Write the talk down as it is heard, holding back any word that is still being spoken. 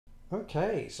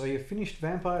Okay, so you've finished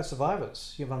Vampire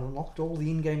Survivors. You've unlocked all the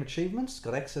in-game achievements,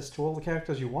 got access to all the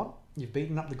characters you want, you've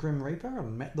beaten up the Grim Reaper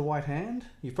and met the White Hand,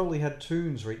 you've probably had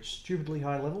Toons reach stupidly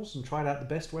high levels and tried out the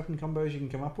best weapon combos you can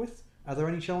come up with. Are there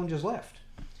any challenges left?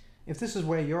 If this is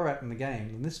where you're at in the game,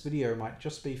 then this video might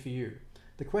just be for you.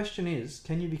 The question is,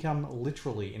 can you become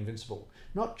literally invincible?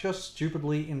 Not just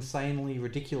stupidly, insanely,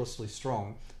 ridiculously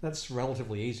strong. That's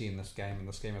relatively easy in this game, in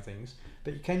the scheme of things.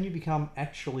 But can you become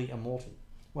actually immortal?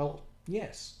 Well,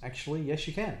 yes. Actually, yes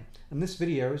you can. And this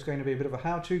video is going to be a bit of a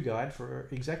how-to guide for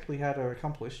exactly how to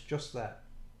accomplish just that.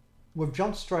 We've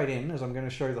jumped straight in, as I'm going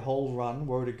to show the whole run,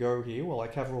 where to go here, while I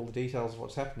cover all the details of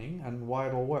what's happening and why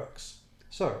it all works.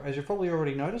 So, as you've probably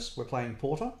already noticed, we're playing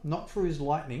Porter, not for his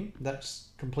lightning, that's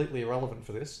completely irrelevant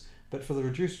for this, but for the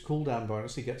reduced cooldown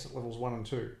bonus he gets at levels 1 and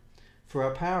 2. For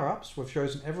our power-ups, we've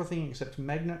chosen everything except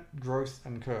Magnet, Growth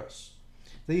and Curse.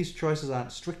 These choices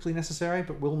aren't strictly necessary,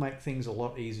 but will make things a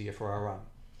lot easier for our run.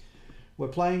 We're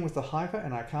playing with the Hyper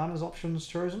and Arcana's options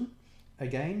chosen.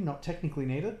 Again, not technically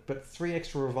needed, but 3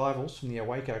 extra revivals from the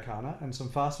Awake Arcana and some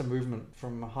faster movement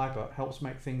from Hyper helps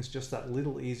make things just that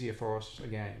little easier for us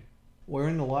again. We're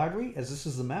in the library, as this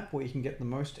is the map where you can get the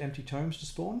most empty tomes to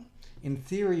spawn. In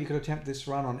theory, you could attempt this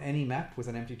run on any map with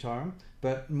an empty tome,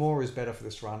 but more is better for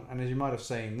this run, and as you might have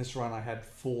seen, this run I had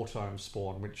 4 tomes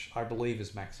spawn, which I believe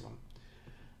is maximum.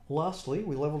 Lastly,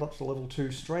 we leveled up to level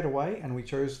 2 straight away, and we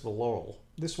chose the Laurel.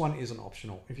 This one isn't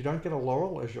optional. If you don't get a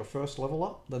Laurel as your first level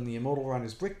up, then the Immortal run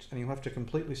is bricked, and you'll have to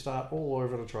completely start all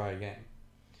over to try again.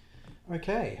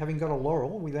 Okay, having got a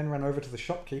Laurel, we then ran over to the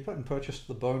shopkeeper and purchased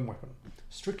the Bone Weapon.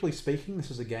 Strictly speaking,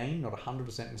 this is again not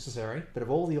 100% necessary, but of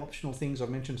all the optional things I've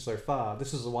mentioned so far,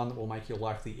 this is the one that will make your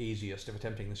life the easiest if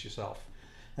attempting this yourself.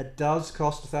 It does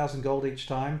cost 1,000 gold each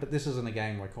time, but this isn't a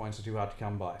game where coins are too hard to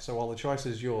come by, so while the choice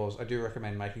is yours, I do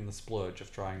recommend making the splurge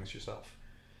of trying this yourself.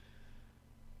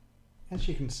 As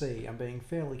you can see, I'm being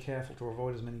fairly careful to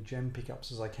avoid as many gem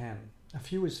pickups as I can. A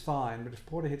few is fine, but if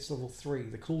Porter hits level 3,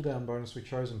 the cooldown bonus we've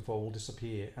chosen for will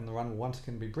disappear, and the run will once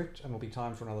again be bricked and will be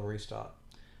time for another restart.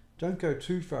 Don't go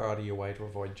too far out of your way to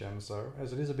avoid gems though,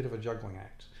 as it is a bit of a juggling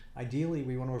act. Ideally,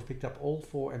 we want to have picked up all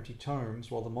 4 empty tomes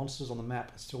while the monsters on the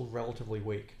map are still relatively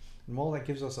weak. And while that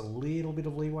gives us a little bit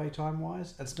of leeway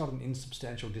time-wise, it's not an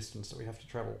insubstantial distance that we have to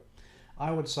travel.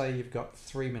 I would say you've got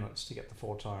 3 minutes to get the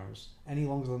 4 tomes. Any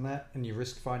longer than that, and you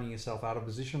risk finding yourself out of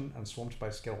position and swamped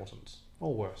by skeletons.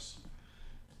 Or worse.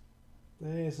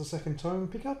 There's the second tome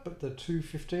pickup at the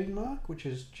 2:15 mark, which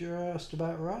is just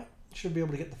about right. Should be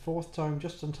able to get the 4th tome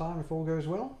just in time if all goes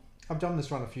well. I've done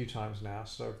this run a few times now,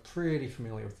 so pretty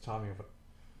familiar with the timing of it.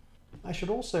 I should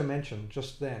also mention,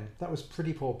 just then, that was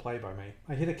pretty poor play by me.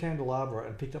 I hit a candelabra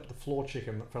and picked up the floor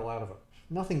chicken that fell out of it.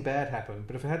 Nothing bad happened,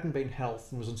 but if it hadn't been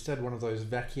health and was instead one of those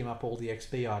vacuum up all the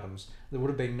XP items, there would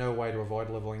have been no way to avoid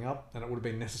leveling up, and it would have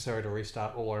been necessary to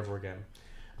restart all over again.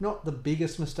 Not the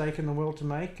biggest mistake in the world to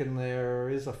make, and there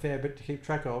is a fair bit to keep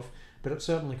track of, but it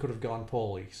certainly could have gone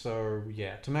poorly. So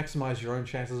yeah, to maximise your own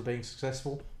chances of being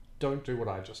successful, don't do what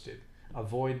I just did.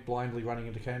 Avoid blindly running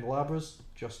into candelabras,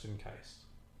 just in case.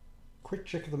 Quick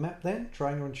check of the map then,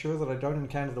 trying to ensure that I don't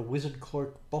encounter the wizard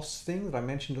cloak boss thing that I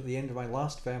mentioned at the end of my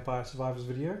last Vampire Survivors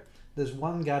video. There's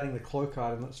one guarding the cloak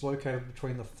item that's located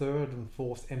between the 3rd and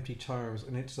 4th empty tomes,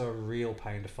 and it's a real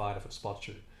pain to fight if it spots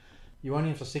you. You only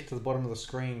have to stick to the bottom of the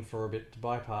screen for a bit to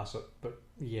bypass it, but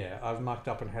yeah, I've mucked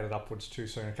up and headed upwards too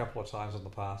soon a couple of times in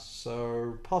the past,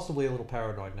 so possibly a little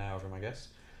paranoid now of him, I guess.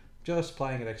 Just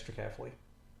playing it extra carefully.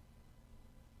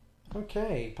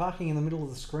 Okay, parking in the middle of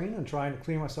the screen and trying to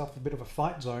clear myself a bit of a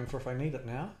fight zone for if I need it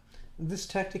now. This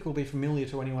tactic will be familiar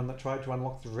to anyone that tried to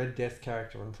unlock the Red Death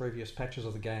character in previous patches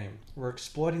of the game. We're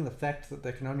exploiting the fact that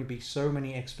there can only be so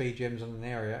many XP gems in an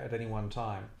area at any one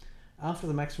time. After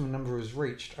the maximum number is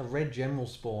reached, a red gem will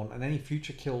spawn and any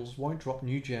future kills won't drop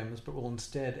new gems but will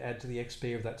instead add to the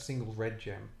XP of that single red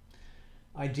gem.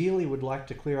 Ideally, we'd like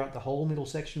to clear out the whole middle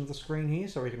section of the screen here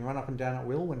so we can run up and down at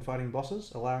will when fighting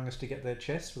bosses, allowing us to get their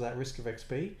chests without risk of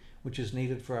XP, which is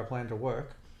needed for our plan to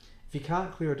work. If you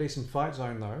can't clear a decent fight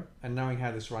zone though, and knowing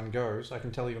how this run goes, I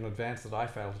can tell you in advance that I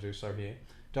failed to do so here,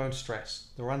 don't stress.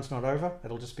 The run's not over,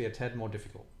 it'll just be a tad more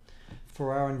difficult.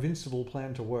 For our invincible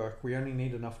plan to work, we only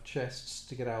need enough chests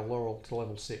to get our Laurel to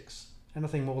level 6.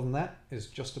 Anything more than that is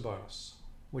just a bonus.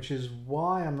 Which is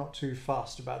why I'm not too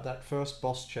fussed about that first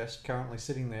boss chest currently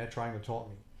sitting there trying to taunt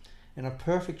me. In a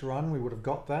perfect run we would have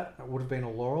got that, it would have been a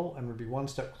Laurel and would be one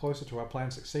step closer to our plan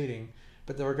succeeding,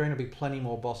 but there are going to be plenty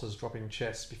more bosses dropping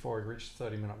chests before we reach the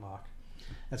 30-minute mark.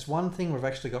 That's one thing we've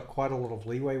actually got quite a lot of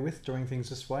leeway with doing things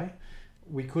this way.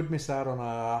 We could miss out on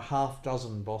a half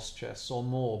dozen boss chests or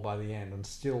more by the end and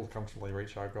still comfortably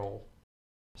reach our goal.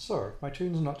 So, my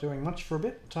tune's not doing much for a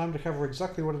bit. Time to cover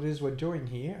exactly what it is we're doing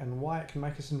here and why it can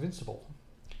make us invincible.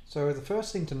 So the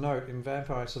first thing to note in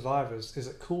Vampire Survivors is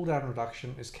that cooldown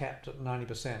reduction is capped at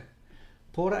 90%.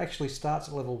 Porter actually starts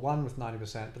at level 1 with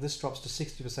 90%, but this drops to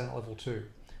 60% at level 2.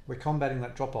 We're combating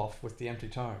that drop off with the empty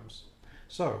tomes.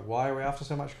 So, why are we after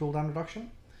so much cooldown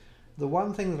reduction? The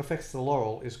one thing that affects the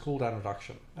Laurel is cooldown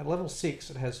reduction. At level 6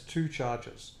 it has 2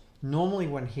 charges. Normally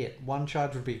when hit, one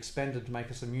charge would be expended to make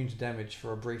us immune to damage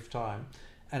for a brief time,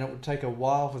 and it would take a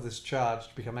while for this charge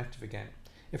to become active again.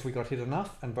 If we got hit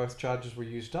enough and both charges were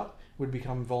used up, we'd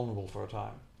become vulnerable for a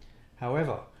time.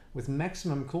 However, with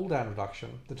maximum cooldown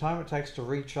reduction, the time it takes to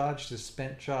recharge this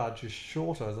spent charge is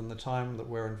shorter than the time that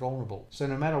we're invulnerable. So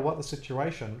no matter what the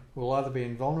situation, we'll either be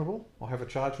invulnerable or have a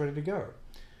charge ready to go.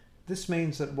 This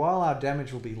means that while our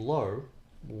damage will be low,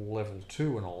 level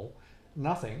 2 and all,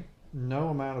 no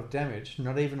amount of damage,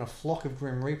 not even a flock of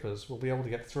Grim Reapers, will be able to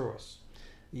get through us.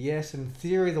 Yes, in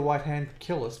theory the White Hand could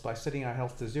kill us by setting our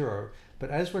health to 0, but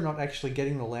as we're not actually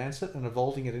getting the Lancet and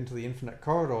evolving it into the Infinite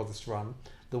Corridor this run,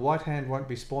 the White Hand won't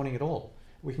be spawning at all.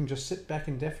 We can just sit back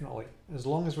indefinitely, as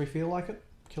long as we feel like it,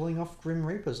 killing off Grim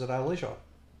Reapers at our leisure.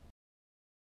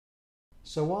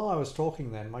 So while I was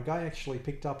talking then, my guy actually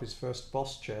picked up his first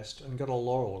boss chest and got a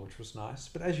Laurel, which was nice,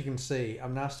 but as you can see,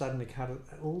 I'm now starting to cut it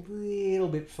a little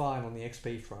bit fine on the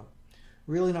XP front.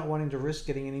 Really not wanting to risk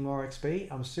getting any more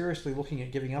XP, I'm seriously looking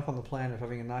at giving up on the plan of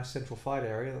having a nice central fight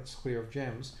area that's clear of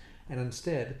gems, and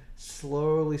instead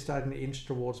slowly starting to inch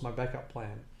towards my backup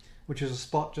plan, which is a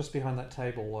spot just behind that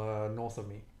table north of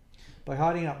me. By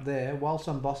hiding up there, while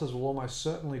some bosses will almost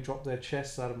certainly drop their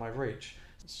chests out of my reach,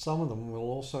 some of them will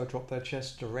also drop their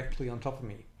chests directly on top of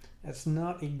me. That's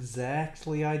not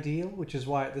exactly ideal, which is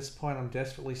why at this point I'm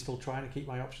desperately still trying to keep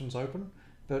my options open.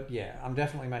 But yeah, I'm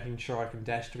definitely making sure I can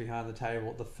dash to behind the table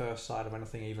at the first sight of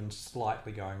anything even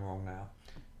slightly going wrong now.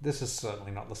 This is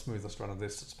certainly not the smoothest run of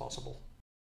this that's possible.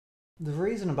 The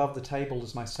reason above the table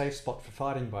is my safe spot for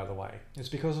fighting, by the way, is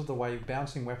because of the way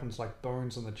bouncing weapons like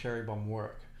bones and the cherry bomb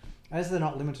work. As they're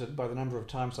not limited by the number of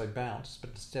times they bounce, but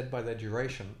instead by their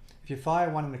duration, if you fire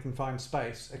one in a confined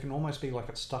space, it can almost be like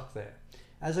it's stuck there.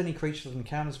 As any creature that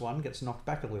encounters one gets knocked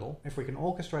back a little, if we can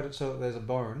orchestrate it so that there's a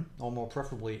bone, or more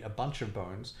preferably a bunch of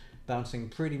bones, bouncing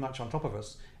pretty much on top of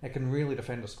us, it can really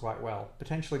defend us quite well,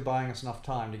 potentially buying us enough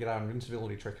time to get our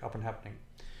invincibility trick up and happening.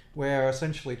 We're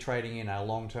essentially trading in our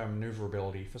long-term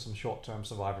maneuverability for some short-term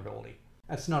survivability.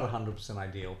 It's not 100%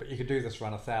 ideal, but you could do this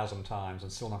run 1,000 times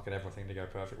and still not get everything to go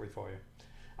perfectly for you.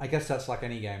 I guess that's like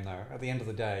any game though. At the end of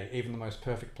the day, even the most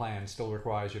perfect plan still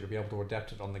requires you to be able to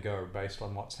adapt it on the go based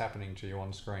on what's happening to you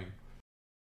on screen.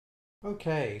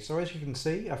 Okay, so as you can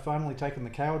see, I've finally taken the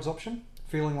cowards option.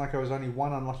 Feeling like I was only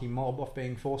one unlucky mob off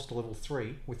being forced to level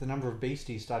 3, with the number of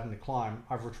beasties starting to climb,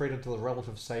 I've retreated to the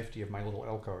relative safety of my little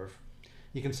alcove.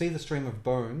 You can see the stream of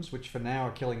bones, which for now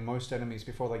are killing most enemies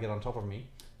before they get on top of me.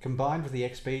 Combined with the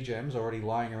XP gems already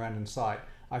lying around in sight,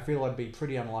 I feel I'd be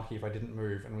pretty unlucky if I didn't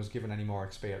move and was given any more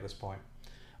XP at this point.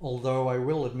 Although I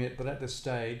will admit that at this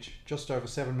stage, just over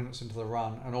 7 minutes into the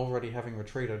run and already having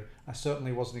retreated, I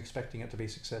certainly wasn't expecting it to be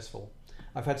successful.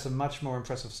 I've had some much more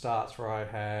impressive starts where I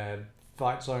had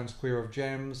fight zones clear of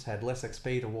gems, had less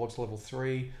XP towards level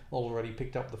 3, already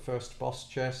picked up the first boss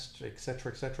chest,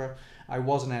 etc, etc. I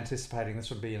wasn't anticipating this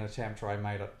would be an attempt where I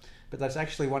made it. But that's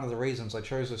actually one of the reasons I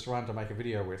chose this run to make a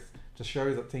video with, to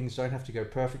show that things don't have to go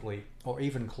perfectly, or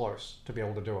even close, to be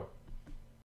able to do it.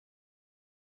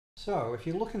 So, if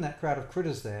you look in that crowd of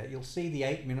critters there, you'll see the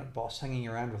 8-minute boss hanging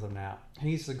around with them now.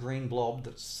 He's the green blob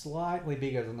that's slightly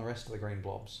bigger than the rest of the green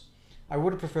blobs. I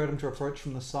would have preferred him to approach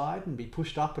from the side and be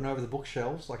pushed up and over the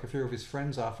bookshelves like a few of his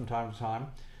friends are from time to time,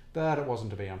 but it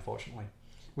wasn't to be, unfortunately.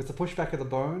 With the pushback of the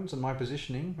bones and my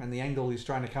positioning and the angle he's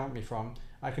trying to come at me from,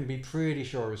 I can be pretty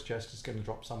sure his chest is going to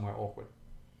drop somewhere awkward.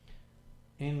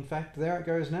 In fact, there it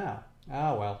goes now.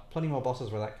 Ah well, plenty more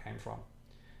bosses where that came from.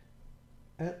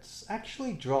 It's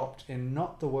actually dropped in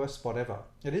not the worst spot ever.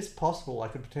 It is possible I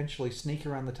could potentially sneak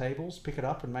around the tables, pick it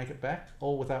up and make it back,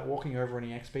 all without walking over any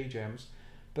XP gems,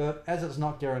 but as it's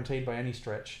not guaranteed by any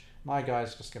stretch, my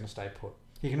guy's just going to stay put.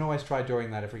 You can always try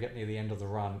doing that if we get near the end of the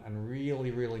run and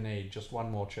really need just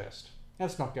one more chest.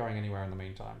 That's not going anywhere in the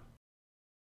meantime.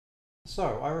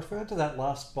 So, I referred to that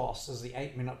last boss as the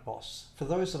 8-minute boss. For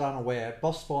those that aren't aware,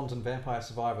 boss spawns in Vampire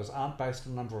Survivors aren't based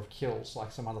on number of kills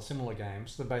like some other similar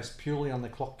games, they're based purely on the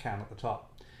clock count at the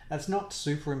top. That's not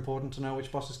super important to know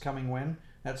which boss is coming when,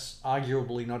 that's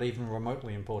arguably not even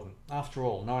remotely important. After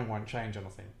all, knowing won't change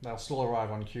anything, they'll still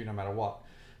arrive on cue no matter what.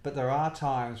 But there are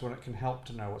times when it can help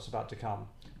to know what's about to come.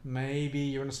 Maybe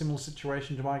you're in a similar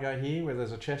situation to my guy here, where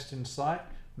there's a chest in sight,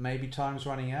 maybe time's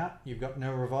running out, you've got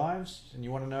no revives, and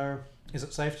you want to know, is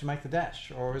it safe to make the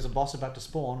dash, or is a boss about to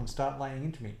spawn and start laying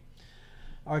into me?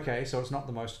 Okay, so it's not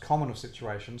the most common of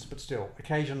situations, but still,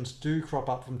 occasions do crop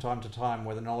up from time to time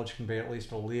where the knowledge can be at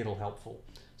least a little helpful.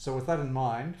 So with that in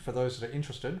mind, for those that are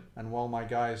interested, and while my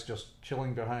guy is just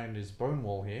chilling behind his bone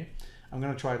wall here, I'm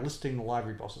going to try listing the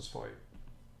library bosses for you.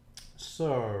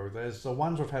 So, there's the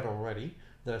ones we've had already,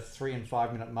 the 3 and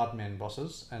 5 minute Mudmen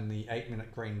bosses, and the 8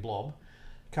 minute Green Blob.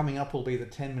 Coming up will be the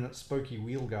 10 minute Spooky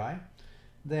Wheel guy.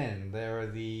 Then there are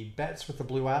the Bats with the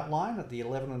blue outline at the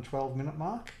 11 and 12 minute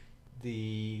mark,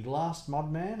 the last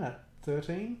Mudman at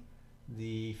 13,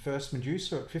 the first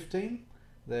Medusa at 15,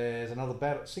 there's another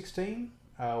Bat at 16,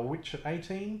 a Witch at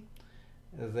 18,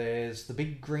 there's the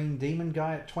big green demon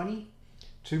guy at 20,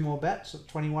 two more Bats at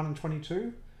 21 and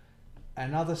 22,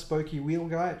 another Spooky Wheel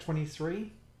guy at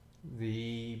 23,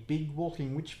 the big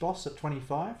walking witch boss at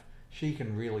 25, she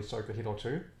can really soak a hit or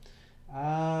two.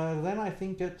 Then I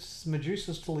think it's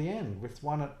Medusa's till the end, with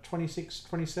one at 26,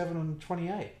 27 and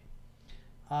 28.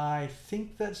 I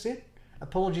think that's it.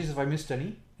 Apologies if I missed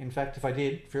any. In fact, if I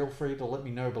did, feel free to let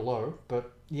me know below.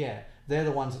 But yeah, they're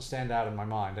the ones that stand out in my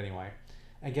mind anyway.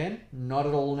 Again, not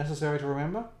at all necessary to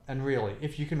remember. And really,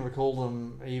 if you can recall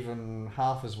them even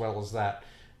half as well as that,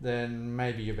 then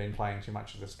maybe you've been playing too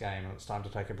much of this game and it's time to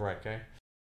take a break, eh?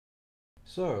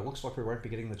 So, it looks like we won't be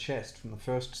getting the chest from the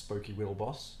first Spooky Wheel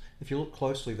boss. If you look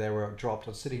closely there where it dropped,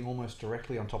 it's sitting almost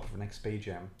directly on top of an XP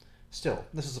gem. Still,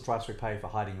 this is the price we pay for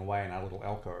hiding away in our little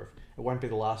alcove. It won't be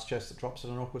the last chest that drops in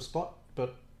an awkward spot,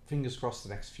 but fingers crossed the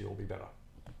next few will be better.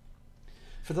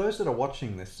 For those that are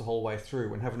watching this the whole way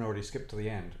through and haven't already skipped to the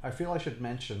end, I feel I should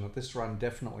mention that this run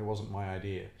definitely wasn't my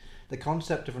idea. The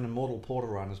concept of an Immortal Porter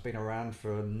run has been around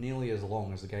for nearly as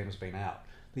long as the game has been out.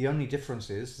 The only difference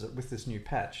is that with this new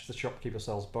patch, the shopkeeper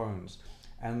sells bones,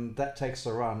 and that takes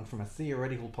the run from a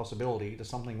theoretical possibility to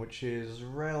something which is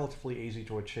relatively easy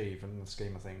to achieve in the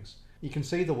scheme of things. You can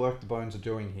see the work the bones are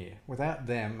doing here. Without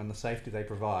them and the safety they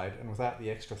provide, and without the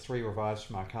extra 3 revives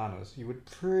from Arcanas, you would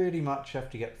pretty much have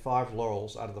to get 5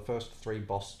 laurels out of the first 3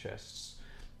 boss chests.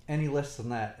 Any less than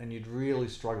that and you'd really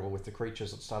struggle with the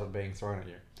creatures that started being thrown at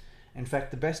you. In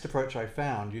fact, the best approach I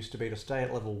found used to be to stay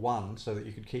at level 1 so that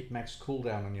you could keep max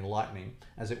cooldown on your lightning,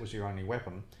 as it was your only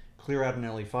weapon, clear out an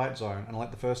early fight zone and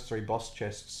let the first 3 boss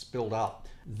chests build up,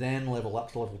 then level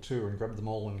up to level 2 and grab them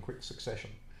all in quick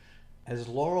succession. As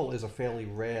Laurel is a fairly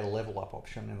rare level up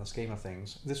option in the scheme of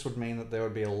things, this would mean that there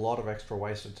would be a lot of extra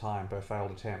wasted time per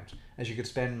failed attempt, as you could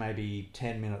spend maybe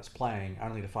 10 minutes playing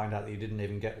only to find out that you didn't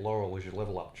even get Laurel as your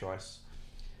level up choice.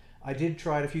 I did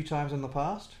try it a few times in the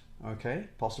past, okay,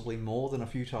 possibly more than a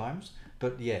few times,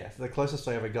 but yeah, the closest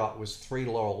I ever got was 3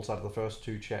 laurels out of the first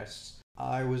 2 chests.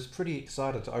 I was pretty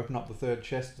excited to open up the 3rd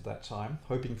chest at that time,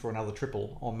 hoping for another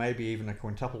triple, or maybe even a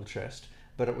quintuple chest,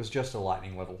 but it was just a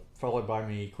lightning level, followed by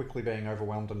me quickly being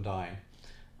overwhelmed and dying.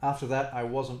 After that, I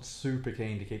wasn't super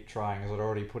keen to keep trying, as I'd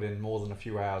already put in more than a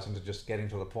few hours into just getting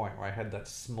to the point where I had that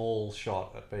small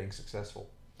shot at being successful.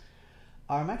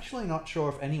 I'm actually not sure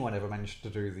if anyone ever managed to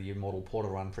do the Immortal Porter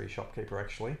run pre-Shopkeeper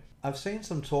actually. I've seen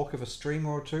some talk of a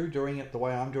streamer or two doing it the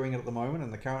way I'm doing it at the moment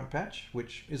in the current patch,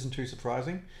 which isn't too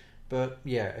surprising. But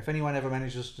yeah, if anyone ever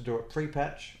manages to do it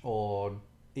pre-patch, or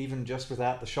even just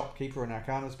without the Shopkeeper and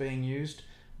Arcanas being used,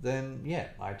 then yeah,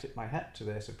 I tip my hat to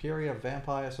their superior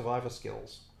vampire survivor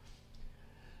skills.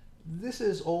 This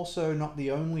is also not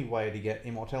the only way to get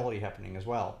immortality happening as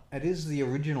well. It is the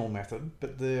original method,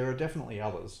 but there are definitely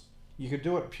others. You could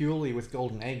do it purely with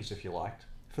golden eggs if you liked.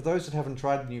 For those that haven't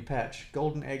tried the new patch,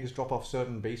 golden eggs drop off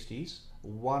certain beasties,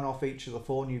 1 off each of the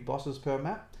 4 new bosses per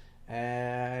map.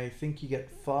 I think you get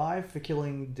 5 for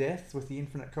killing Death with the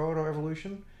Infinite Corridor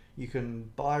evolution. You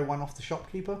can buy 1 off the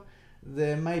Shopkeeper.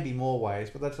 There may be more ways,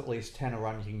 but that's at least 10 a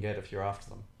run you can get if you're after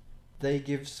them. They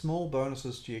give small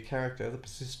bonuses to your character that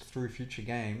persist through future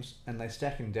games, and they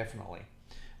stack indefinitely.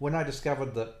 When I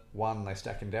discovered that 1, they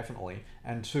stack indefinitely,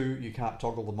 and 2, you can't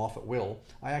toggle them off at will,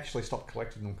 I actually stopped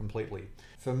collecting them completely.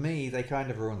 For me, they kind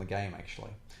of ruin the game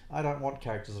actually. I don't want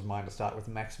characters of mine to start with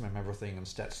maximum everything and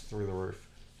stats through the roof.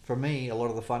 For me, a lot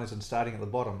of the fun is in starting at the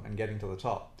bottom and getting to the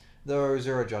top, though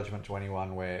zero judgment to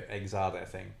anyone where eggs are their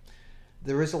thing.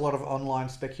 There is a lot of online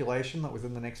speculation that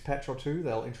within the next patch or 2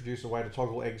 they'll introduce a way to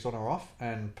toggle eggs on or off,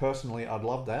 and personally I'd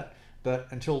love that, but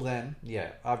until then,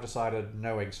 yeah, I've decided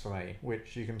no eggs for me,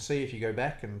 which you can see if you go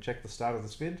back and check the start of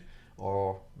this vid,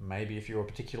 or maybe if you were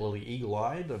particularly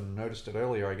eagle-eyed and noticed it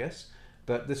earlier I guess,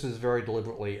 but this is very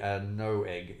deliberately a no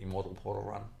egg Immortal Porter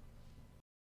run.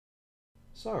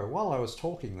 So, while I was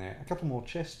talking there, a couple more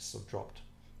chests have dropped.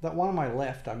 That one on my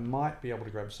left I might be able to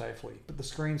grab safely, but the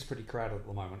screen's pretty crowded at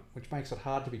the moment, which makes it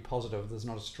hard to be positive there's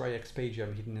not a stray XP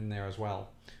gem hidden in there as well.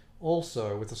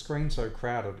 Also, with the screen so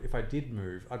crowded, if I did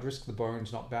move, I'd risk the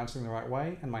bones not bouncing the right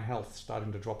way and my health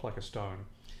starting to drop like a stone.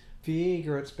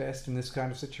 Figure it's best in this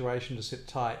kind of situation to sit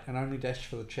tight and only dash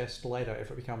for the chest later if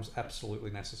it becomes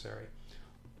absolutely necessary.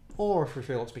 Or if we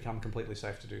feel it's become completely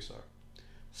safe to do so.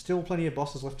 Still plenty of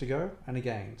bosses left to go, and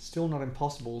again, still not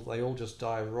impossible that they all just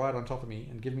die right on top of me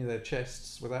and give me their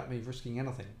chests without me risking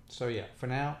anything. So yeah, for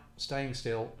now, staying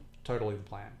still, totally the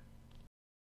plan.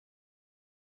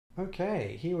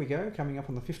 Okay, here we go, coming up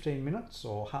on the 15 minutes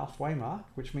or halfway mark,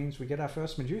 which means we get our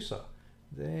first Medusa.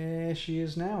 There she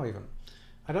is now even.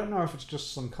 I don't know if it's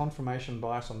just some confirmation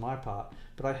bias on my part,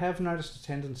 but I have noticed a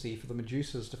tendency for the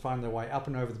Medusas to find their way up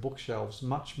and over the bookshelves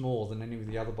much more than any of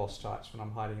the other boss types when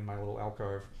I'm hiding in my little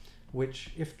alcove,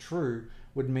 which, if true,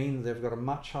 would mean that they've got a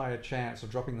much higher chance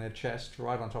of dropping their chest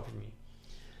right on top of me.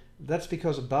 That's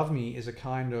because above me is a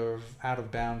kind of out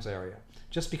of bounds area.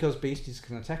 Just because beasties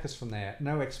can attack us from there,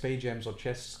 no XP gems or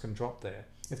chests can drop there.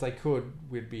 If they could,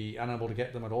 we'd be unable to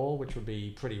get them at all, which would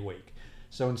be pretty weak.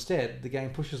 So instead, the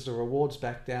game pushes the rewards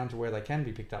back down to where they can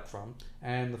be picked up from,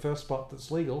 and the first spot that's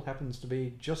legal happens to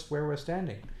be just where we're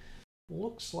standing.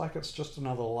 Looks like it's just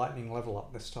another lightning level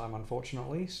up this time,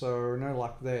 unfortunately, so no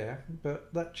luck there.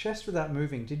 But that chest without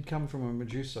moving did come from a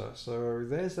Medusa, so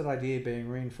there's that idea being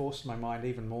reinforced in my mind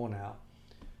even more now.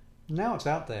 Now it's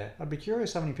out there, I'd be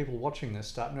curious how many people watching this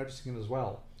start noticing it as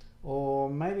well. Or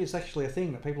maybe it's actually a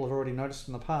thing that people have already noticed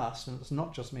in the past, and it's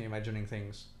not just me imagining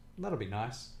things. That'd be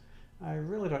nice. I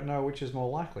really don't know which is more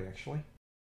likely, actually.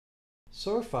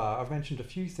 So far, I've mentioned a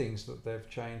few things that they've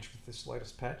changed with this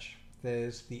latest patch.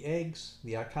 There's the eggs,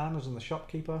 the arcanas and the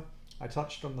shopkeeper. I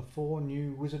touched on the 4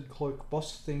 new wizard cloak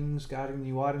boss things guarding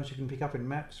new items you can pick up in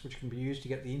maps, which can be used to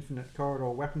get the infinite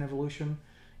corridor weapon evolution.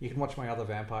 You can watch my other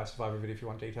Vampire Survivor video if you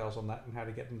want details on that and how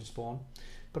to get them to spawn.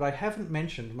 But I haven't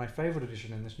mentioned my favourite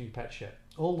addition in this new patch yet.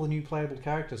 All the new playable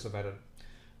characters I've added.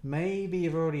 Maybe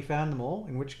you've already found them all,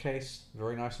 in which case,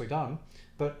 very nicely done,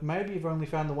 but maybe you've only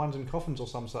found the ones in coffins or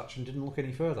some such and didn't look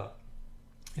any further.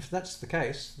 If that's the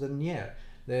case, then yeah,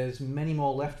 there's many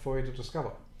more left for you to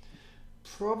discover.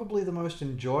 Probably the most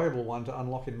enjoyable one to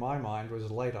unlock in my mind was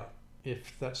later,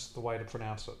 if that's the way to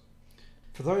pronounce it.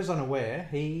 For those unaware,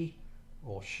 he,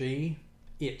 or she,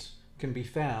 it, can be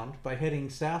found by heading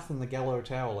south in the Gallo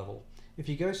Tower level. If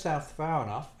you go south far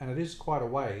enough, and it is quite a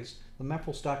ways, the map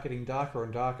will start getting darker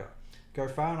and darker. Go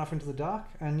far enough into the dark,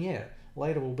 and yeah,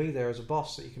 later will be there as a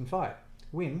boss that you can fight.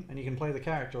 Win, and you can play the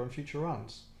character on future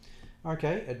runs.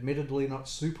 Okay, admittedly not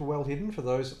super well hidden for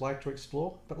those that like to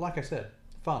explore, but like I said,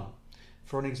 fun.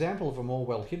 For an example of a more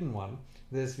well hidden one,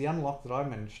 there's the unlock that I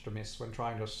managed to miss when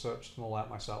trying to search them all out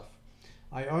myself.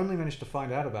 I only managed to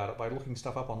find out about it by looking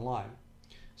stuff up online.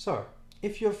 So,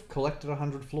 if you've collected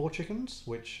 100 floor chickens,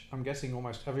 which I'm guessing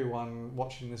almost everyone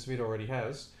watching this vid already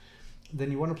has, then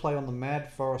you want to play on the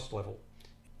Mad Forest level.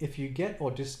 If you get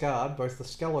or discard both the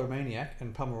Scalomaniac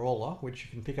and Pomerola, which you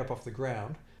can pick up off the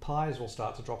ground, pies will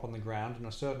start to drop on the ground in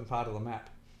a certain part of the map.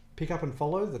 Pick up and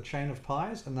follow the chain of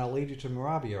pies and they'll lead you to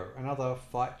Morabio, another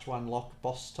fight to unlock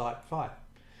boss type fight.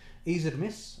 Easy to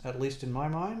miss, at least in my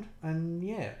mind, and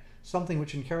yeah, something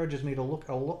which encourages me to look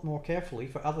a lot more carefully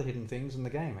for other hidden things in the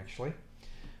game actually.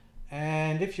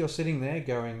 And if you're sitting there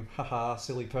going, haha,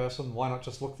 silly person, why not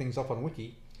just look things up on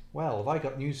Wiki? Well, have I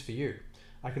got news for you.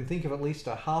 I can think of at least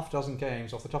a half-dozen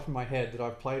games off the top of my head that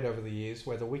I've played over the years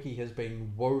where the Wiki has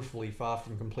been woefully far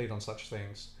from complete on such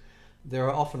things. There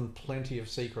are often plenty of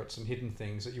secrets and hidden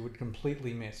things that you would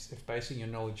completely miss if basing your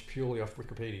knowledge purely off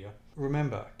Wikipedia.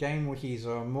 Remember, game wikis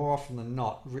are more often than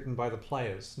not written by the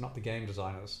players, not the game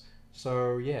designers.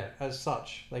 So yeah, as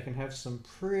such, they can have some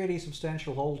pretty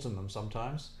substantial holes in them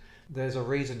sometimes. There's a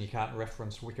reason you can't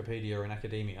reference Wikipedia in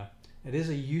academia. It is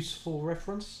a useful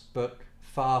reference, but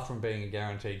far from being a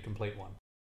guaranteed complete one.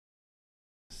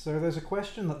 So there's a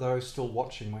question that those still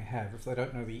watching might have if they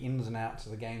don't know the ins and outs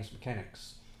of the game's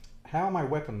mechanics. How are my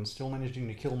weapons still managing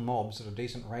to kill mobs at a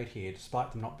decent rate here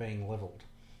despite them not being leveled?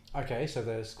 Okay, so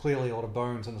there's clearly a lot of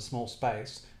bones in a small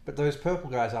space, but those purple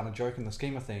guys aren't a joke in the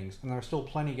scheme of things, and there are still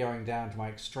plenty going down to my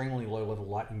extremely low level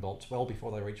lightning bolts well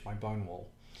before they reach my bone wall.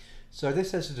 So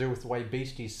this has to do with the way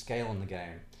beasties scale in the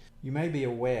game. You may be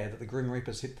aware that the Grim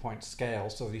Reaper's hit points scale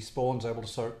so that he spawns able to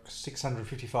soak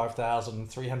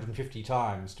 655,350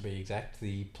 times, to be exact,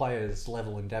 the player's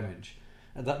level in damage.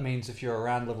 And that means if you're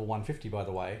around level 150, by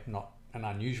the way, not an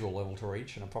unusual level to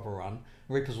reach in a proper run,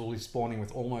 Reapers will be spawning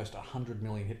with almost 100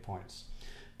 million hit points.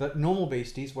 But normal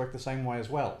beasties work the same way as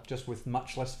well, just with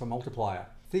much less of a multiplier.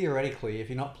 Theoretically, if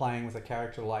you're not playing with a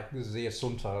character like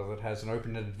Ziasunta that has an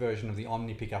open-ended version of the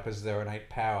Omni pickup as their innate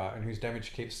power and whose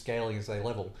damage keeps scaling as they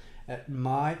level, it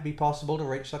might be possible to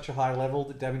reach such a high level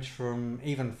that damage from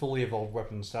even fully evolved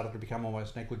weapons started to become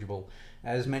almost negligible,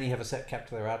 as many have a set cap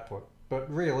to their output. But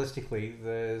realistically,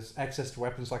 there's access to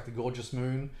weapons like the Gorgeous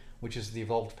Moon, which is the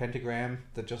evolved pentagram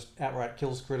that just outright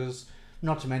kills critters,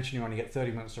 not to mention you only get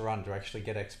 30 minutes to run to actually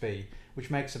get XP,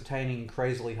 which makes obtaining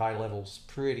crazily high levels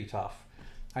pretty tough.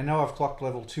 I know I've clocked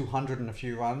level 200 in a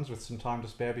few runs with some time to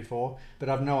spare before, but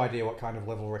I've no idea what kind of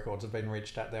level records have been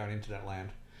reached out there in internet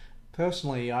land.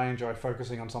 Personally, I enjoy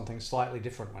focusing on something slightly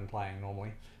different when playing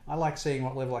normally. I like seeing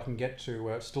what level I can get to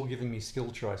where it's still giving me skill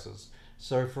choices.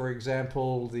 So for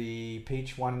example, the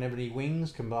Peach 1 and Ebony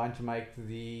Wings combined to make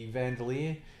the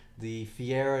Vandalier, the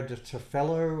Fiera de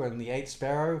Tefello and the 8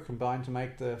 Sparrow combined to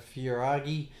make the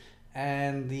Fioragi,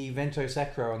 and the Vento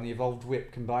Sacro and the Evolved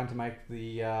Whip combined to make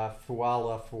the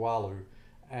Fuala Fualu.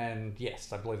 And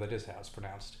yes, I believe that is how it's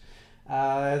pronounced.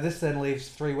 This then leaves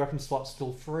 3 weapon slots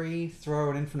still free. Throw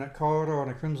an Infinite Corridor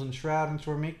and a Crimson Shroud into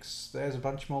a mix. There's a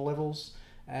bunch more levels.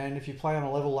 And if you play on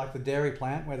a level like the Dairy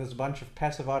Plant, where there's a bunch of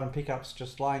passive item pickups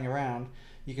just lying around,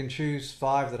 you can choose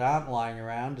 5 that aren't lying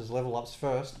around as level ups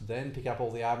first, then pick up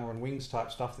all the armor and wings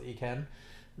type stuff that you can.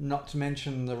 Not to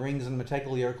mention the rings and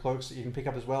Metaglio cloaks that you can pick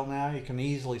up as well now. You can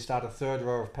easily start a 3rd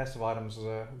row of passive items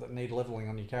that need leveling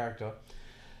on your character.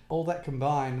 All that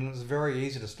combined, and it's very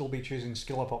easy to still be choosing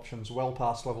skill up options well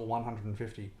past level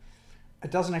 150.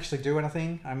 It doesn't actually do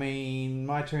anything. I mean,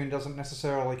 my toon doesn't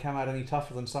necessarily come out any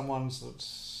tougher than someone's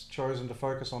that's chosen to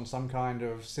focus on some kind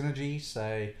of synergy,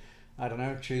 say, I don't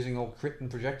know, choosing all crit and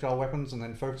projectile weapons and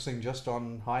then focusing just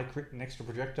on high crit and extra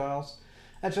projectiles.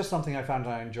 That's just something I found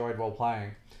I enjoyed while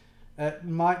playing. It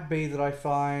might be that I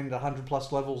find 100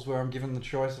 plus levels where I'm given the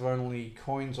choice of only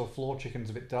coins or floor chickens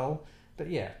a bit dull, but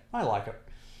yeah, I like it.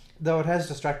 Though it has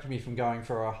distracted me from going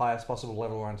for a highest possible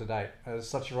level run to date, as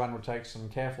such a run would take some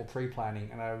careful pre-planning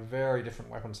and a very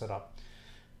different weapon setup.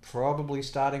 Probably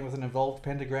starting with an evolved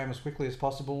pentagram as quickly as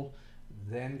possible,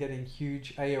 then getting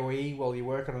huge AoE while you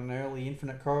work on an early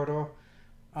infinite corridor.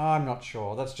 I'm not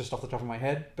sure, that's just off the top of my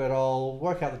head, but I'll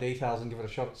work out the details and give it a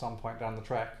shot at some point down the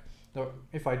track. Though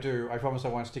if I do, I promise I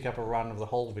won't stick up a run of the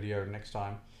whole video next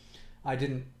time. I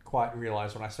didn't quite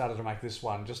realise when I started to make this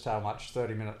one just how much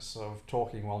 30 minutes of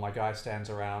talking while my guy stands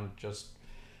around just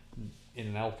in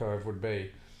an alcove would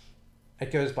be.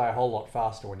 It goes by a whole lot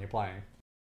faster when you're playing.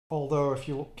 Although if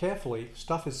you look carefully,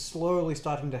 stuff is slowly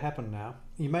starting to happen now.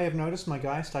 You may have noticed my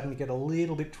guy starting to get a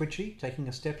little bit twitchy, taking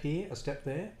a step here, a step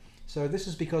there. So this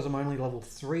is because I'm only level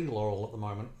 3 Laurel at the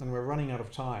moment and we're running out of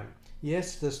time.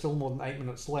 Yes, there's still more than 8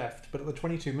 minutes left, but at the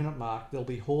 22-minute mark there'll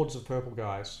be hordes of purple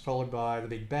guys, followed by the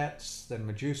big bats, then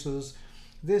Medusas.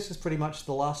 This is pretty much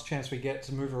the last chance we get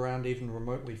to move around even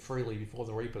remotely freely before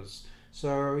the Reapers.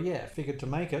 So yeah, figured to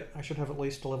make it, I should have at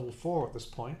least a level 4 at this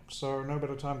point, so no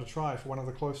better time to try for one of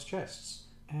the close chests.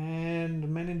 And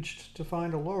managed to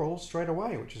find a Laurel straight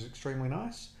away, which is extremely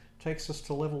nice. Takes us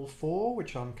to level 4,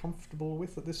 which I'm comfortable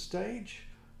with at this stage.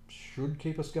 Should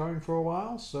keep us going for a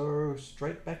while, so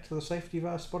straight back to the safety of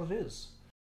our spot it is.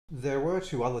 There were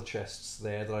 2 other chests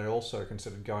there that I also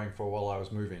considered going for while I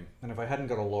was moving, and if I hadn't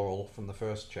got a Laurel from the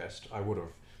first chest, I would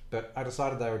have. But I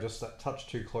decided they were just that touch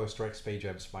too close to XP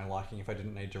gems for my liking if I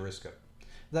didn't need to risk it.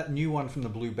 That new one from the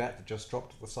blue bat that just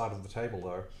dropped at the side of the table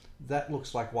though, that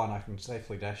looks like one I can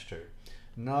safely dash to.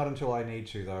 Not until I need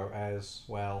to though, as,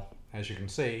 well, as you can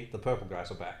see, the purple guys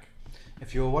are back.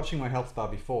 If you were watching my health bar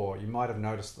before, you might have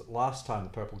noticed that last time the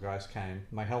purple guys came,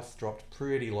 my health dropped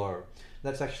pretty low.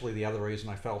 That's actually the other reason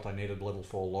I felt I needed level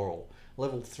 4 Laurel.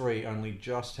 Level 3 only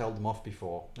just held them off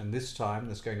before, and this time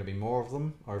there's going to be more of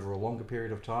them over a longer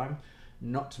period of time,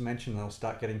 not to mention they'll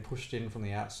start getting pushed in from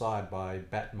the outside by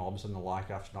bat mobs and the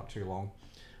like after not too long.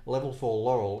 Level 4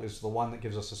 Laurel is the one that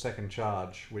gives us a second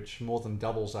charge, which more than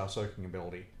doubles our soaking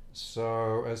ability.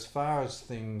 So as far as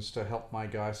things to help my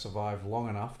guy survive long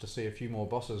enough to see a few more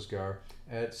bosses go,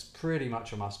 it's pretty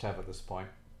much a must-have at this point.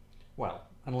 Well,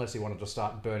 unless he wanted to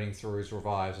start burning through his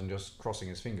revives and just crossing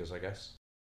his fingers, I guess.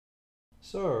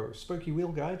 So, Spooky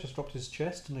Wheel Guy just dropped his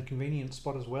chest in a convenient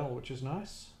spot as well, which is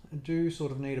nice. I do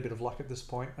sort of need a bit of luck at this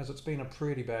point, as it's been a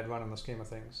pretty bad run in the scheme of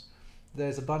things.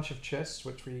 There's a bunch of chests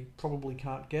which we probably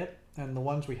can't get, and the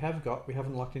ones we have got we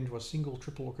haven't lucked into a single,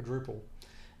 triple or quadruple.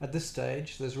 At this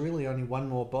stage, there's really only one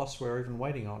more boss we're even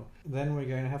waiting on. Then we're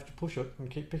going to have to push it and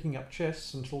keep picking up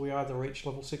chests until we either reach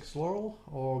level 6 Laurel,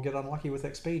 or get unlucky with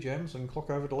XP gems and clock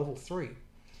over to level 3.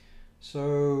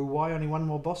 So why only one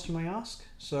more boss, you may ask?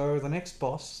 So the next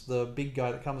boss, the big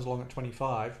guy that comes along at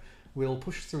 25, We'll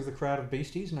push through the crowd of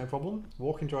beasties, no problem,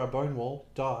 walk into our bone wall,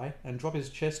 die, and drop his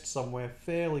chest somewhere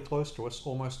fairly close to us,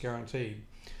 almost guaranteed.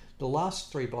 The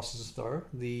last three bosses though,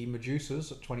 the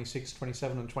Medusas at 26,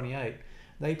 27 and 28,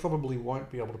 they probably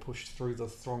won't be able to push through the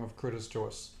throng of critters to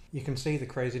us. You can see the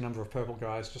crazy number of purple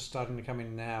guys just starting to come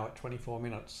in now at 24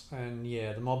 minutes, and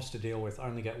yeah, the mobs to deal with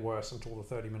only get worse until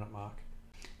the 30-minute mark.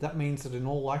 That means that in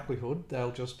all likelihood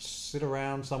they'll just sit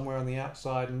around somewhere on the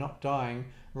outside not dying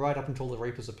right up until the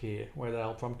Reapers appear, where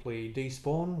they'll promptly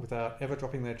despawn without ever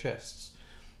dropping their chests.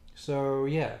 So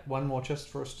yeah, one more chest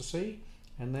for us to see,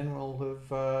 and then we'll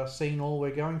have seen all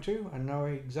we're going to and know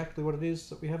exactly what it is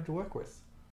that we have to work with.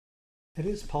 It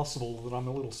is possible that I'm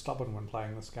a little stubborn when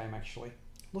playing this game actually.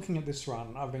 Looking at this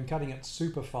run, I've been cutting it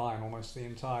super fine almost the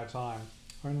entire time.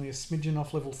 Only a smidgen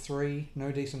off level 3,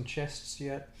 no decent chests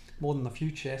yet, more than a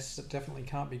few chests that definitely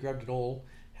can't be grabbed at all,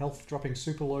 health dropping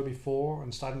super low before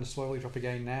and starting to slowly drop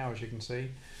again now, as you can see.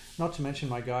 Not to mention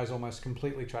my guy's almost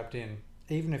completely trapped in.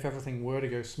 Even if everything were to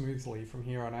go smoothly from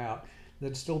here on out,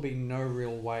 there'd still be no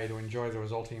real way to enjoy the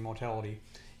resulting immortality.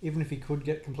 Even if he could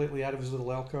get completely out of his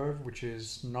little alcove, which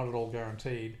is not at all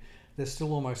guaranteed, there's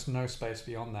still almost no space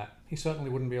beyond that. He certainly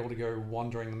wouldn't be able to go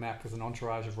wandering the map with an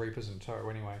entourage of Reapers in tow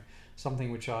anyway,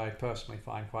 something which I personally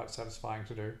find quite satisfying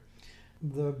to do.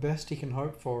 The best he can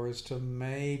hope for is to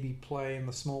maybe play in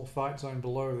the small fight zone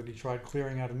below that he tried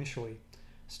clearing out initially.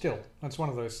 Still, that's one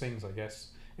of those things, I guess.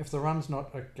 If the run's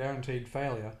not a guaranteed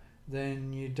failure,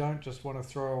 then you don't just want to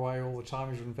throw away all the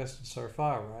time you've invested so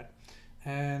far, right?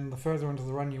 And the further into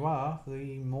the run you are,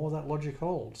 the more that logic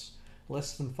holds.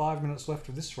 Less than 5 minutes left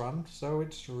of this run, so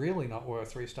it's really not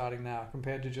worth restarting now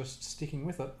compared to just sticking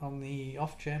with it on the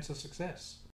off chance of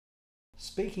success.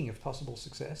 Speaking of possible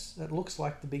success, it looks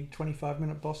like the big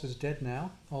 25-minute boss is dead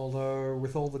now, although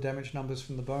with all the damage numbers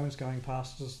from the bones going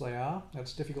past as they are,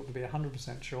 it's difficult to be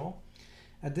 100% sure.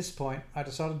 At this point, I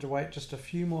decided to wait just a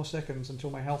few more seconds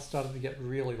until my health started to get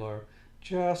really low,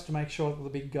 just to make sure that the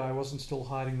big guy wasn't still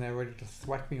hiding there ready to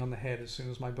thwack me on the head as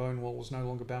soon as my bone wall was no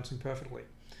longer bouncing perfectly.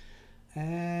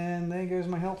 And there goes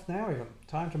my health now even.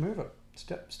 Time to move it.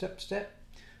 Step, step, step.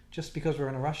 Just because we're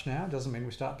in a rush now doesn't mean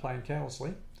we start playing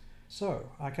carelessly. So,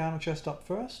 Arcana chest up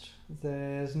first.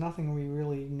 There's nothing we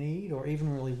really need or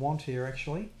even really want here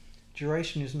actually.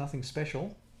 Duration is nothing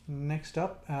special. Next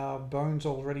up, our bones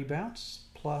already bounce,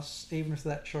 plus even if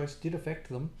that choice did affect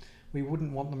them, we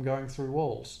wouldn't want them going through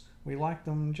walls. We like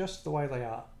them just the way they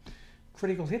are.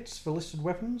 Critical hits for listed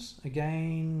weapons,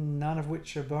 again none of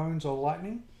which are bones or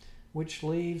lightning, which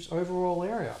leaves overall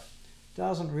area.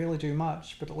 Doesn't really do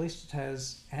much, but at least it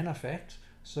has an effect,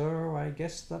 so I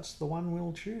guess that's the one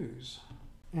we'll choose.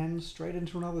 And straight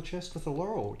into another chest with a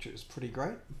laurel, which is pretty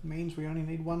great. Means we only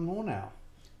need one more now.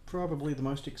 Probably the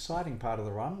most exciting part of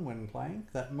the run when playing,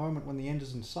 that moment when the end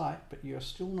is in sight, but you're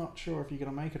still not sure if you're going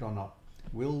to make it or not.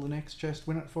 Will the next chest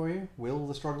win it for you? Will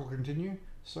the struggle continue?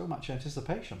 So much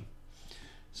anticipation.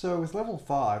 So with level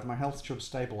 5, my health should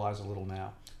stabilise a little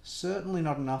now. Certainly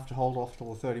not enough to hold off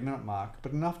till the 30-minute mark,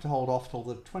 but enough to hold off till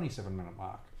the 27-minute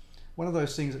mark. One of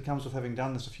those things that comes with having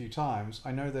done this a few times,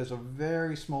 I know there's a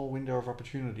very small window of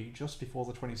opportunity just before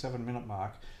the 27-minute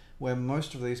mark where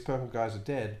most of these purple guys are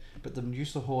dead, but the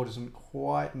Medusa horde isn't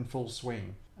quite in full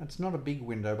swing. It's not a big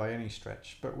window by any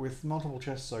stretch, but with multiple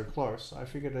chests so close, I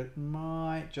figured it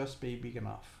might just be big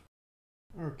enough.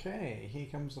 Okay, here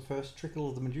comes the first trickle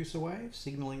of the Medusa wave,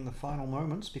 signalling the final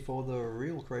moments before the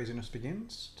real craziness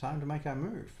begins. Time to make our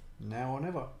move, now or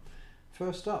never.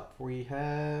 First up, we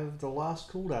have the last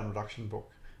cooldown reduction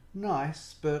book.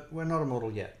 Nice, but we're not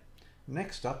immortal yet.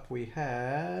 Next up, we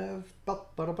have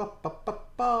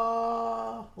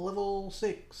level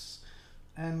 6.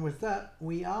 And with that,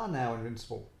 we are now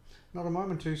invincible. Not a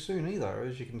moment too soon either.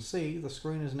 As you can see, the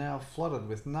screen is now flooded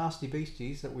with nasty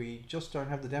beasties that we just don't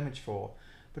have the damage for.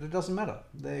 But it doesn't matter.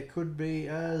 There could be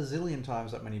a zillion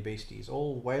times that many beasties,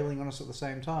 all wailing on us at the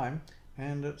same time,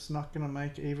 and it's not going to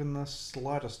make even the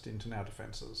slightest dent in our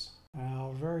defences.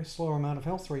 Our very slow amount of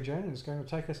health regen is going to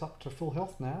take us up to full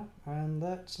health now, and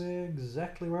that's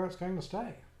exactly where it's going to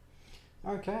stay.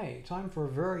 Okay, time for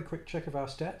a very quick check of our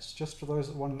stats, just for those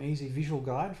that want an easy visual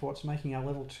guide for what's making our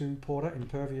level 2 Porter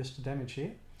impervious to damage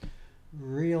here.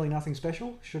 Really nothing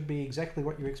special, should be exactly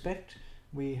what you expect.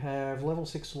 We have level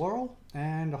 6 Laurel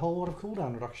and a whole lot of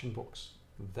cooldown reduction books.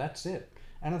 That's it.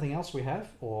 Anything else we have,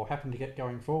 or happen to get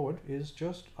going forward, is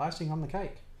just icing on the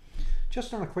cake.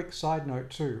 Just on a quick side note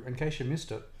too, in case you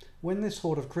missed it, when this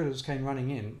horde of critters came running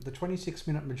in, the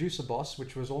 26-minute Medusa boss,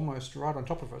 which was almost right on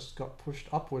top of us, got pushed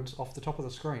upwards off the top of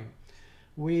the screen.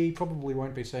 We probably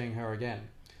won't be seeing her again.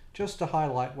 Just to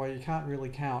highlight why you can't really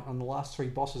count on the last 3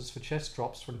 bosses for chest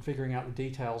drops when figuring out the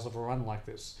details of a run like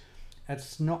this.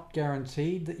 It's not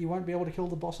guaranteed that you won't be able to kill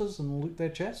the bosses and loot their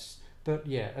chests, but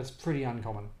yeah, it's pretty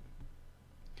uncommon.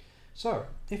 So,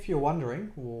 if you're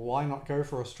wondering, why not go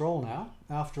for a stroll now?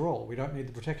 After all, we don't need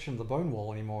the protection of the bone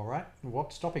wall anymore, right?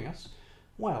 What's stopping us?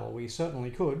 Well, we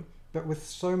certainly could, but with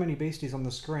so many beasties on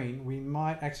the screen, we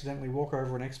might accidentally walk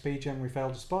over an XP gem we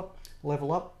failed to spot,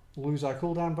 level up, lose our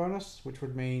cooldown bonus, which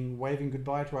would mean waving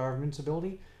goodbye to our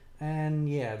invincibility, and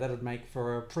yeah, that'd make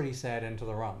for a pretty sad end to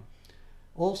the run.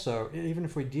 Also, even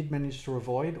if we did manage to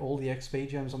avoid all the XP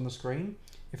gems on the screen,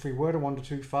 if we were to wander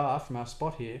too far from our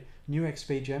spot here, new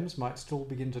XP gems might still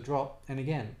begin to drop, and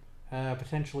again, a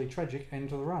potentially tragic end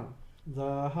to the run.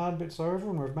 The hard bit's over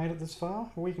and we've made it this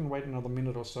far. We can wait another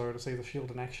minute or so to see the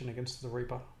shield in action against the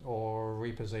Reaper, or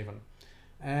Reapers even.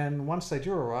 And once they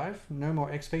do arrive, no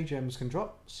more XP gems can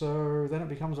drop, so then it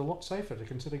becomes a lot safer to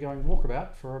consider going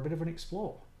walkabout for a bit of an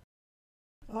explore.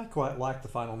 I quite like the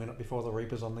final minute before the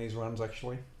Reapers on these runs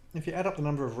actually. If you add up the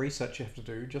number of resets you have to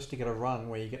do just to get a run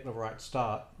where you get the right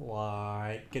start,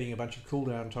 like getting a bunch of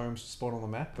cooldown tomes to spawn on the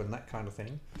map and that kind of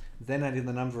thing, then add in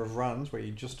the number of runs where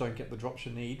you just don't get the drops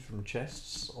you need from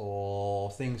chests or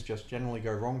things just generally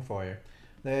go wrong for you,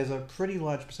 there's a pretty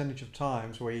large percentage of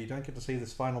times where you don't get to see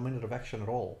this final minute of action at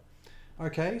all.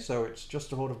 Okay, so it's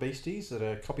just a horde of beasties that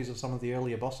are copies of some of the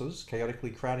earlier bosses, chaotically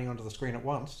crowding onto the screen at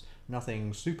once,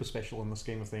 nothing super special in the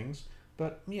scheme of things,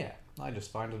 but yeah, I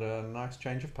just find it a nice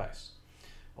change of pace.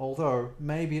 Although,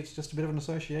 maybe it's just a bit of an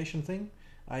association thing.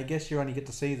 I guess you only get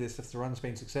to see this if the run's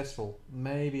been successful.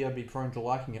 Maybe I'd be prone to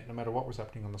liking it no matter what was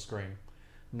happening on the screen.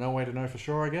 No way to know for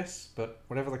sure, I guess, but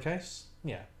whatever the case,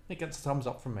 yeah, it gets a thumbs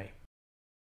up from me.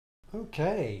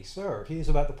 Okay, so here's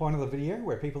about the point of the video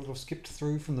where people that have skipped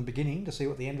through from the beginning to see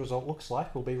what the end result looks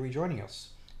like will be rejoining us.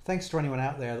 Thanks to anyone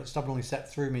out there that stubbornly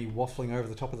sat through me waffling over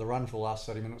the top of the run for the last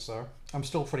 30 minutes though. I'm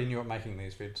still pretty new at making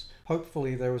these vids.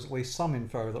 Hopefully there was at least some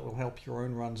info that will help your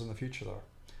own runs in the future though.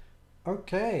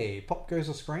 Okay, pop goes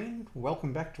the screen.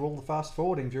 Welcome back to all the fast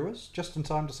forwarding viewers, just in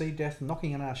time to see Death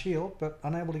knocking on our shield but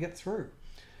unable to get through.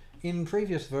 In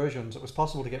previous versions it was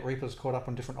possible to get Reapers caught up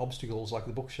on different obstacles like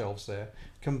the bookshelves there.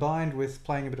 Combined with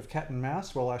playing a bit of cat and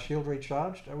mouse while our shield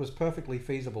recharged, it was perfectly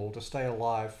feasible to stay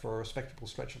alive for a respectable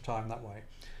stretch of time that way.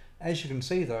 As you can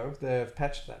see though, they've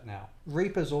patched that now.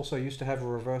 Reapers also used to have a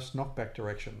reverse knockback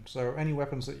direction, so any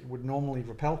weapons that would normally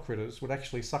repel critters would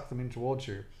actually suck them in towards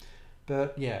you.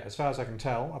 But yeah, as far as I can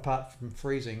tell, apart from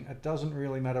freezing, it doesn't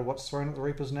really matter what's thrown at the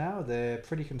Reapers now. They're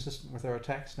pretty consistent with their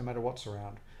attacks no matter what's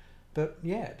around. But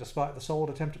yeah, despite the solid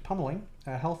attempt at pummeling,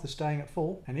 our health is staying at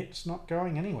full and it's not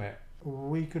going anywhere.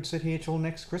 We could sit here till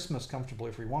next Christmas comfortably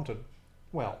if we wanted.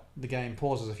 Well, the game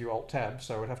pauses if you alt-tab,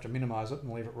 so we'd have to minimise it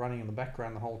and leave it running in the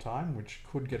background the whole time, which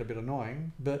could get a bit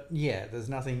annoying. But yeah, there's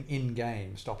nothing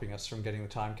in-game stopping us from getting the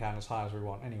time count as high as we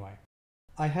want anyway.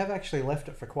 I have actually left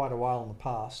it for quite a while in the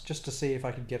past, just to see if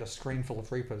I could get a screen full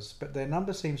of Reapers, but their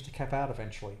number seems to cap out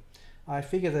eventually. I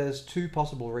figure there's two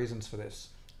possible reasons for this.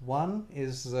 One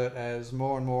is that as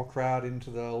more and more crowd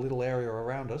into the little area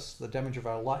around us, the damage of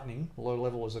our lightning, low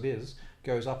level as it is,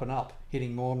 goes up and up,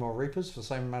 hitting more and more Reapers for the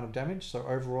same amount of damage, so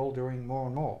overall doing more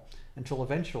and more, until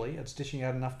eventually it's dishing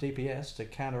out enough DPS to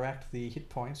counteract the hit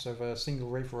points of a single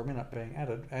Reaper a minute being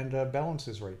added, and a balance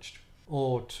is reached.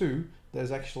 Or two,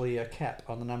 there's actually a cap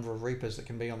on the number of Reapers that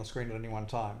can be on the screen at any one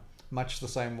time, much the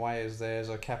same way as there's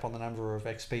a cap on the number of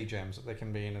XP gems that there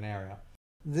can be in an area.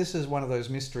 This is one of those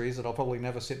mysteries that I'll probably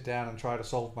never sit down and try to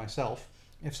solve myself.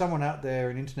 If someone out there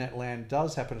in internet land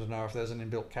does happen to know if there's an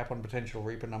inbuilt cap on potential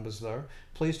Reaper numbers though,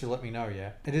 please do let me know,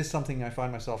 yeah? It is something I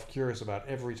find myself curious about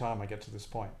every time I get to this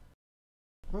point.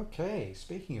 Okay,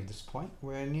 speaking of this point,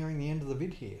 we're nearing the end of the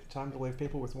vid here. Time to leave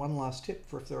people with one last tip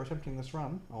for if they're attempting this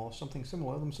run, or something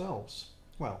similar themselves.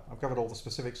 Well, I've covered all the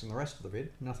specifics in the rest of the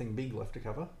vid, nothing big left to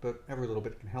cover, but every little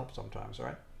bit can help sometimes,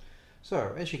 right?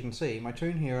 So, as you can see, my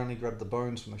toon here only grabbed the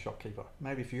bones from the shopkeeper.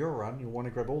 Maybe for your run, you'll want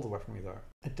to grab all the weaponry though.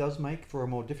 It does make for a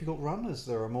more difficult run, as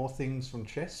there are more things from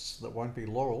chests that won't be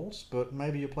laurels, but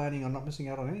maybe you're planning on not missing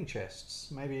out on any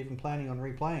chests, maybe even planning on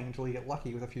replaying until you get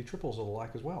lucky with a few triples or the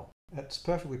like as well. It's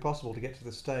perfectly possible to get to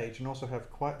this stage and also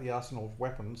have quite the arsenal of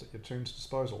weapons at your toon's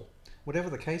disposal. Whatever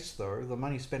the case though, the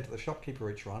money spent at the shopkeeper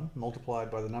each run,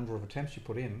 multiplied by the number of attempts you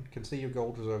put in, can see your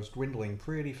gold reserves dwindling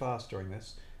pretty fast during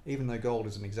this, even though gold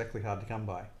isn't exactly hard to come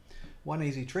by. One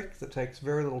easy trick that takes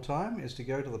very little time is to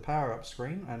go to the power-up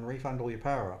screen and refund all your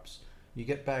power-ups. You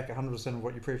get back 100% of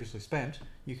what you previously spent.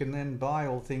 You can then buy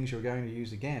all the things you're going to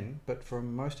use again, but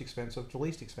from most expensive to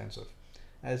least expensive.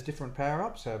 As different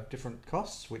power-ups have different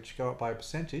costs, which go up by a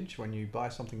percentage when you buy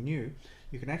something new,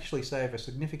 you can actually save a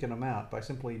significant amount by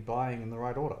simply buying in the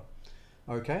right order.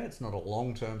 Okay, it's not a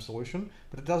long-term solution,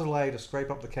 but it does allow you to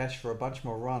scrape up the cash for a bunch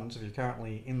more runs if you're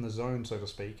currently in the zone, so to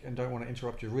speak, and don't want to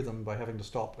interrupt your rhythm by having to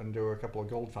stop and do a couple of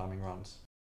gold farming runs.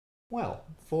 Well,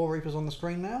 4 Reapers on the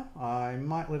screen now. I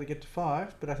might let it get to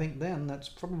 5, but I think then that's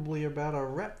probably about a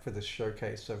wrap for this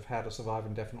showcase of how to survive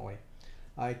indefinitely.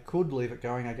 I could leave it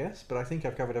going, I guess, but I think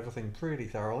I've covered everything pretty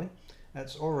thoroughly.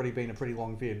 It's already been a pretty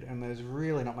long vid, and there's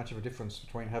really not much of a difference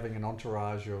between having an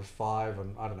entourage of 5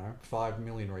 and, I don't know, 5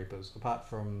 million Reapers, apart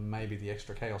from maybe the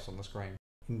extra chaos on the screen.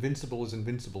 Invincible is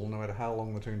invincible no matter how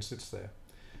long the toon sits there.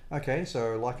 Okay,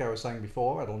 so like I was saying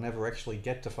before, it'll never actually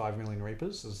get to 5 million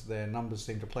Reapers, as their numbers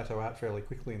seem to plateau out fairly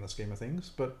quickly in the scheme of things,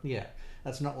 but yeah,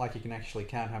 that's not like you can actually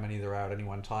count how many there are at any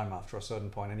one time after a certain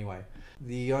point anyway.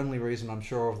 The only reason I'm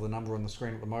sure of the number on the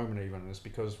screen at the moment even is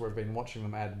because we've been watching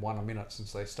them add 1 a minute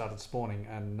since they started spawning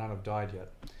and none have died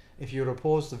yet. If you were to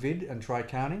pause the vid and try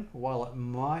counting, while it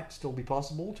might still be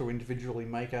possible to individually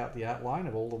make out the outline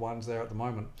of all the ones there at the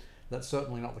moment, that's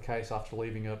certainly not the case after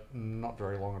leaving it not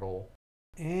very long at all.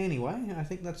 Anyway, I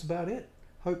think that's about it.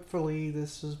 Hopefully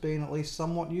this has been at least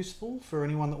somewhat useful for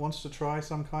anyone that wants to try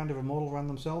some kind of Immortal run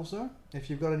themselves though. If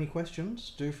you've got any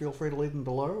questions, do feel free to leave them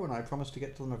below and I promise to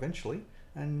get to them eventually.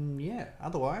 And yeah,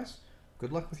 otherwise,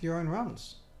 good luck with your own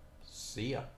runs. See ya.